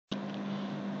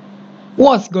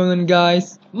What's going on,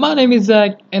 guys? My name is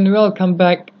Zach and welcome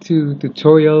back to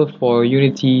tutorial for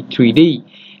Unity 3D.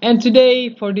 And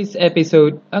today for this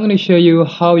episode I'm going to show you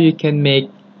how you can make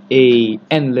a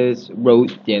endless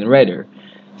road generator.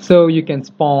 So you can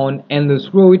spawn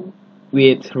endless road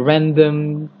with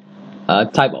random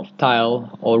type of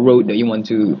tile or road that you want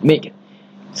to make.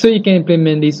 So you can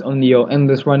implement this on your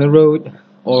endless runner road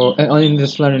or on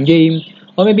endless runner game,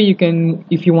 or maybe you can,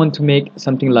 if you want to make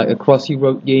something like a crossy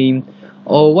road game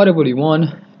or whatever you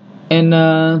want.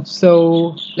 And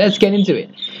so let's get into it.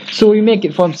 So we make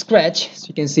it from scratch. So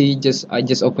you can see, I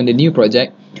just opened a new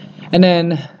project, and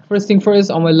then first thing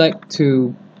first, I would like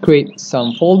to create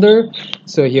some folder.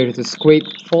 So here is a scrape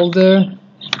folder,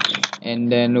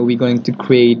 and then we're going to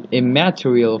create a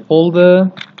material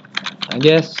folder, I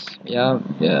guess. Yeah,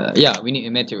 we need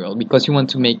a material because you want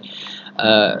to make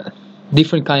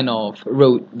different kind of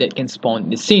road that can spawn in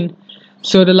the scene.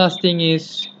 So the last thing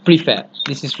is prefab.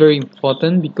 This is very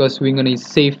important because we're gonna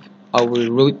save our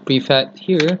road prefab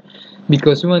here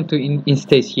because we want to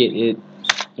instantiate it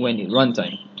when it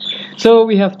runtime. So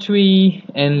we have three,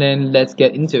 and then let's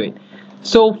get into it.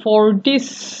 So for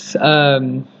this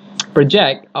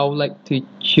project, I would like to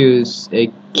choose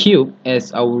a cube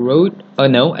as our road. Oh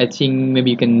no, I think maybe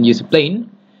you can use a plane.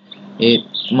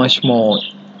 It's much more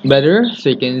better. So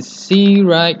you can see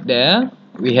right there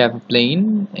we have a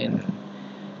plane, and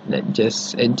let's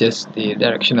just adjust the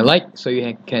direction of light so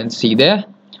you can see there.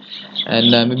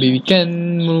 And maybe we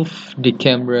can move the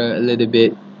camera a little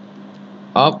bit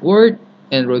upward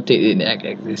and rotate it in the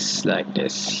x-axis like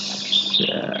this.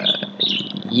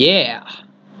 Yeah.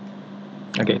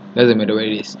 Okay, doesn't matter where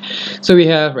it is. So we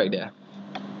have right there.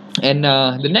 And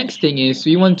the next thing is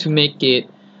we want to make it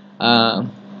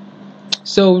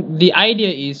so the idea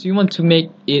is we want to make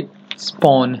it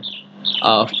spawn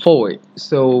forward.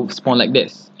 So spawn like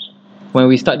this. When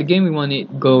we start the game, we want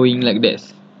it going like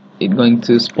this. It's going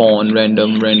to spawn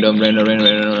random like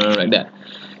that.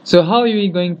 So how are we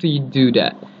going to do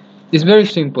that? It's very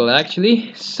simple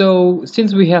actually. So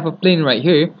since we have a plane right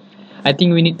here, I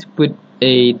think we need to put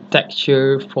a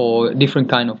texture for different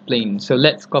kind of plane. So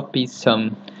let's copy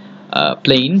some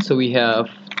plane. So we have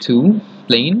two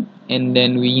plane, and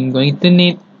then we're going to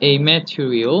need a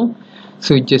material.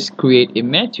 So just create a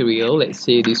material. Let's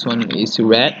say this one is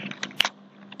red,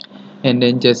 and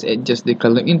then just adjust the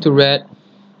color into red.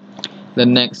 The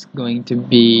next going to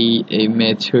be a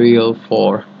material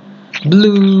for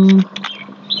blue,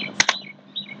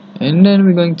 and then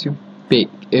we're going to pick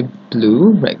a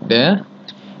blue right there.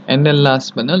 And then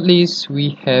last but not least,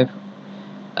 we have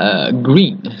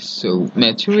green. So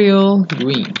material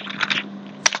green,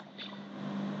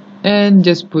 and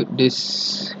just put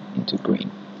this into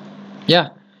green. Yeah.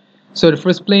 So the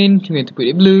first plane, we're going to put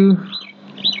it blue.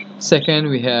 Second,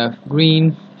 we have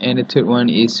green, and the third one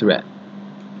is red.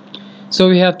 So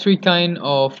we have three kind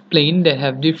of plane that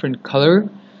have different color.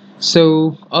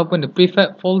 So open the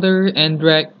prefab folder and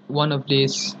drag one of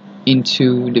these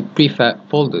into the prefab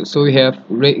folder. So we have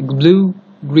red, blue,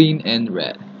 green, and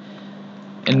red.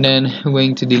 And then we're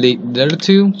going to delete the other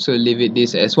two, so leave it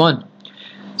this as one.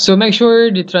 So make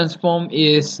sure the transform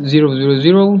is 0, 0,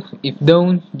 0. If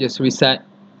don't, just reset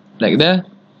like that.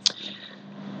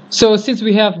 So since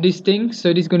we have this thing,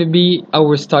 so this is going to be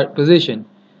our start position.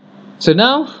 So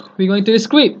now we're going to the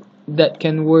script that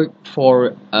can work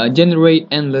for generate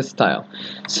endless tile.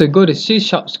 So go to C#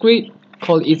 script,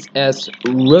 call it as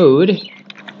road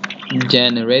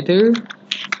generator,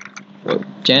 road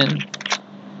gen,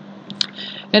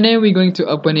 and then we're going to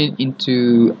open it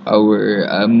into our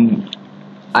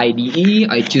IDE.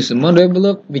 I choose a model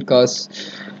envelope because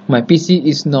my PC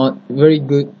is not very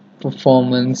good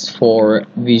performance for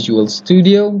Visual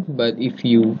Studio, but if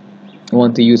you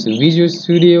want to use a Visual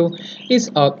Studio, it's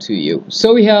up to you.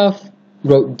 So we have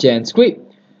road gen script.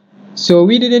 So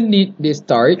we didn't need this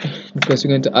start because we're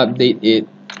going to update it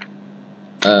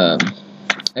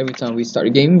every time we start a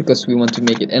game because we want to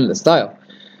make it endless tile.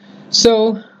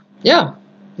 So yeah,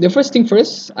 the first thing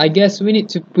first, I guess we need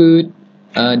to put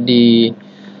the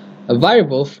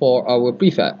variable for our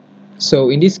prefab. So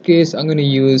in this case, I'm going to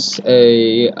use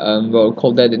a we'll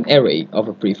call that an array of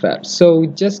a prefab. So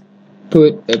just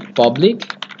put a public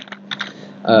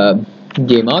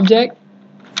game object,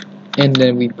 and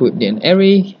then we put an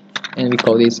array, and we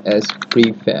call this as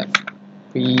prefabs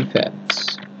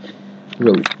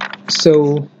road.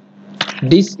 So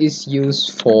this is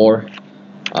used for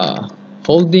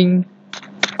holding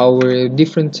our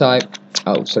different type.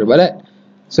 Oh, sorry about that.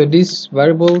 So this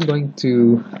variable going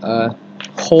to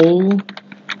hold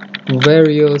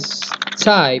various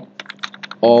type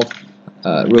of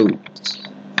roads.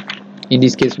 In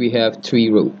this case, we have 3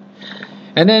 roads.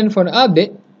 And then for the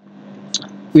update,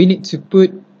 we need to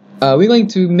put we're going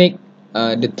to make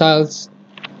the tiles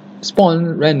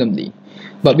spawn randomly.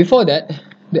 But before that,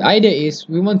 the idea is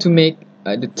we want to make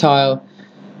the tile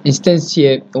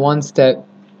instantiate one step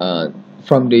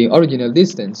from the original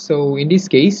distance. So in this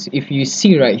case, if you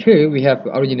see right here, we have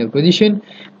the original position,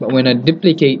 but when I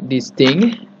duplicate this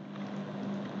thing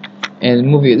and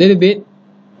move it a little bit,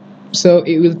 so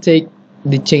it will take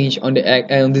the change on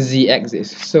the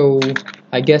z-axis. So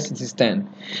I guess it is 10.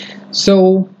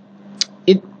 So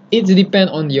it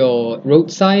depends on your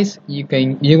road size. You're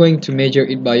going to measure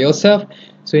it by yourself.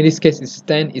 So in this case, it's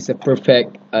 10 is a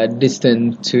perfect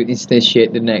distance to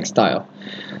instantiate the next tile.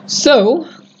 So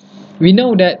we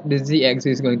know that the z-axis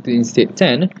is going to instantiate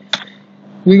 10.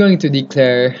 We're going to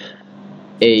declare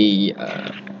a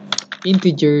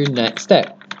integer next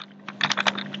step,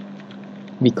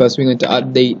 because we're going to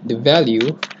update the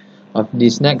value of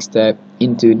this next step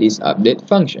into this update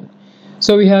function.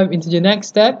 So we have integer next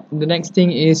step. The next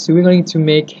thing is we're going to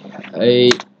make a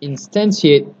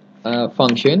instantiate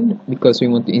function, because we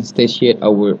want to instantiate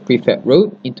our prefab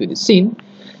road into the scene.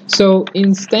 So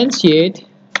instantiate,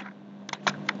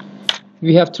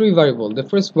 we have 3 variables. The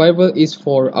first variable is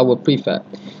for our prefab.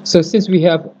 So since we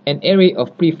have an array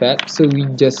of prefab, so we're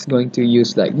just going to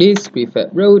use like this prefab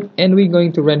road, and we're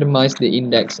going to randomize the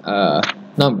index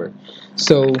number.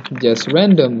 So just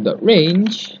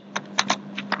random.range.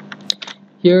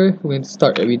 Here we're going to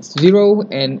start with 0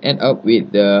 and end up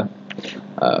with the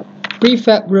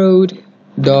prefab road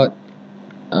dot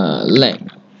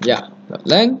length. Yeah, dot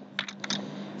length.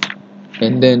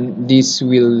 And then this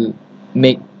will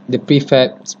make the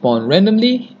prefab spawn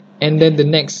randomly, and then the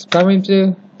next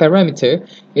parameter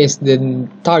is the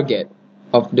target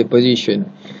of the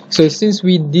position. So since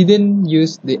we didn't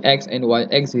use the x and y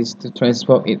axis to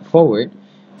transform it forward,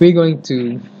 we're going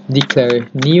to declare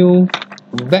new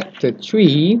vector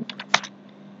 3,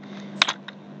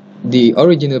 the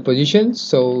original position.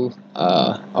 So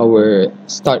our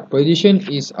start position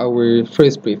is our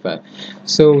first prefab.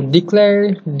 So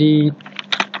declare the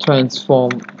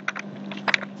transform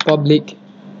public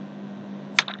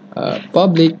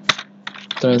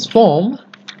transform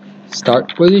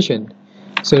start position.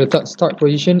 So the start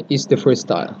position is the first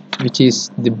tile, which is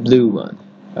the blue one,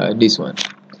 this one.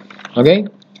 Okay,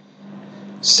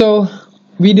 so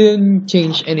we didn't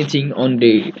change anything on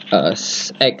the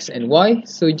x and y,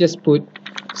 so we just put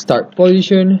start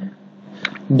position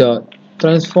dot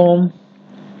transform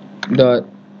dot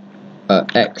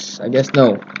x, I guess.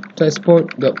 No,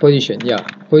 transport dot position, yeah,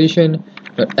 position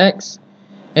dot x,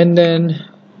 and then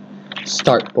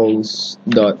start pose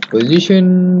dot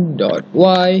position dot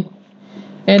y,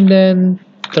 and then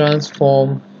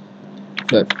transform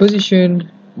dot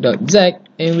position dot z,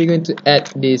 and we're going to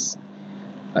add this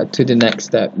to the next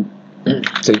step.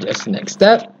 So just next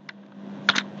step,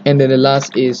 and then the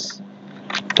last is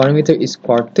parameter is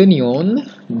quaternion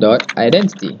dot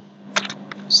identity.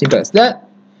 Simple as that.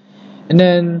 And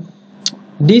then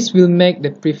this will make the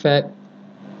prefab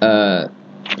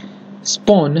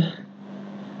spawn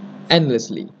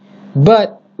endlessly,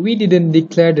 but we didn't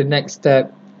declare the next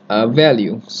step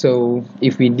value. So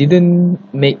if we didn't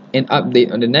make an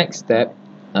update on the next step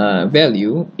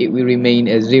value, it will remain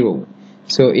as 0.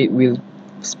 So it will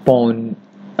spawn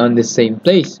on the same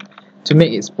place. To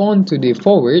make it spawn to the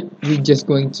forward, we're just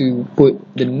going to put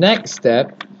the next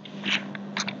step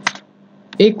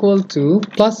equal to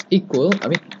plus equal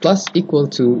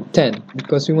to 10,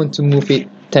 because we want to move it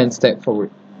 10 steps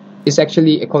forward. It's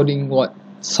actually according what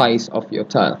size of your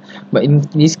tile, but in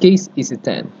this case it's a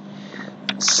 10.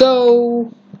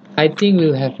 So I think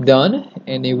we'll have done,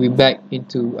 and then we're back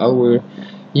into our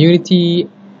Unity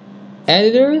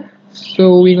editor.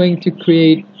 So we're going to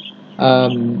create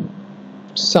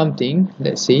something.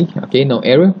 Let's see. Okay, no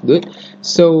error. Good.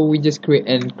 So we just create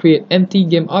empty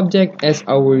game object as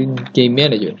our game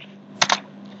manager.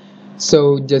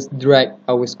 So just drag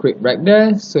our script right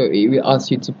there. So it will ask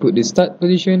you to put the start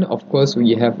position. Of course,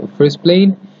 we have a first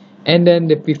plane, and then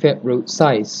the prefab road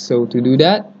size. So to do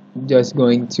that, just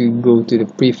going to go to the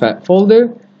prefab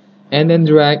folder, and then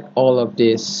drag all of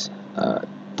this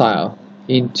tile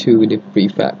into the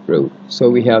prefab road. So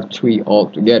we have 3 all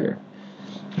together.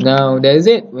 Now that's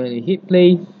it. When you hit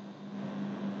play,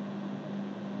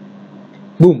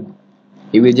 boom,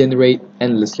 it will generate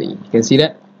endlessly. You can see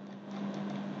that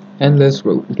endless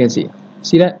road. You can see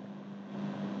that.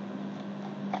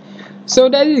 So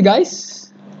that is it,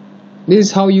 guys. This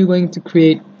is how you're going to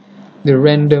create the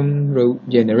random road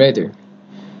generator.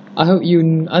 I hope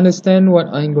you understand what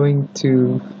I'm going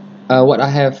to what I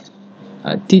have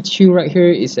teach you right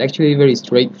here is actually very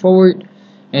straightforward,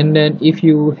 And then if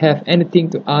you have anything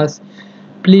to ask,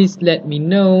 please let me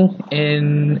know,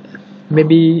 and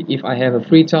maybe if I have a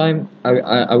free time,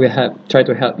 I will try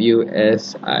to help you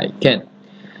as I can.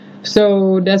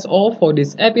 So that's all for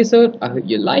this episode. I hope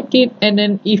you like it. And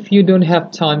then if you don't have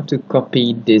time to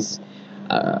copy this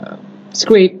uh,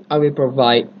 script, I will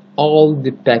provide all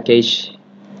the package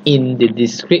in the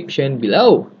description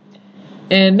below.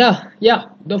 And yeah,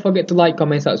 don't forget to like,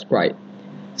 comment, subscribe.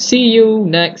 See you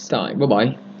next time. Bye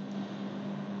bye.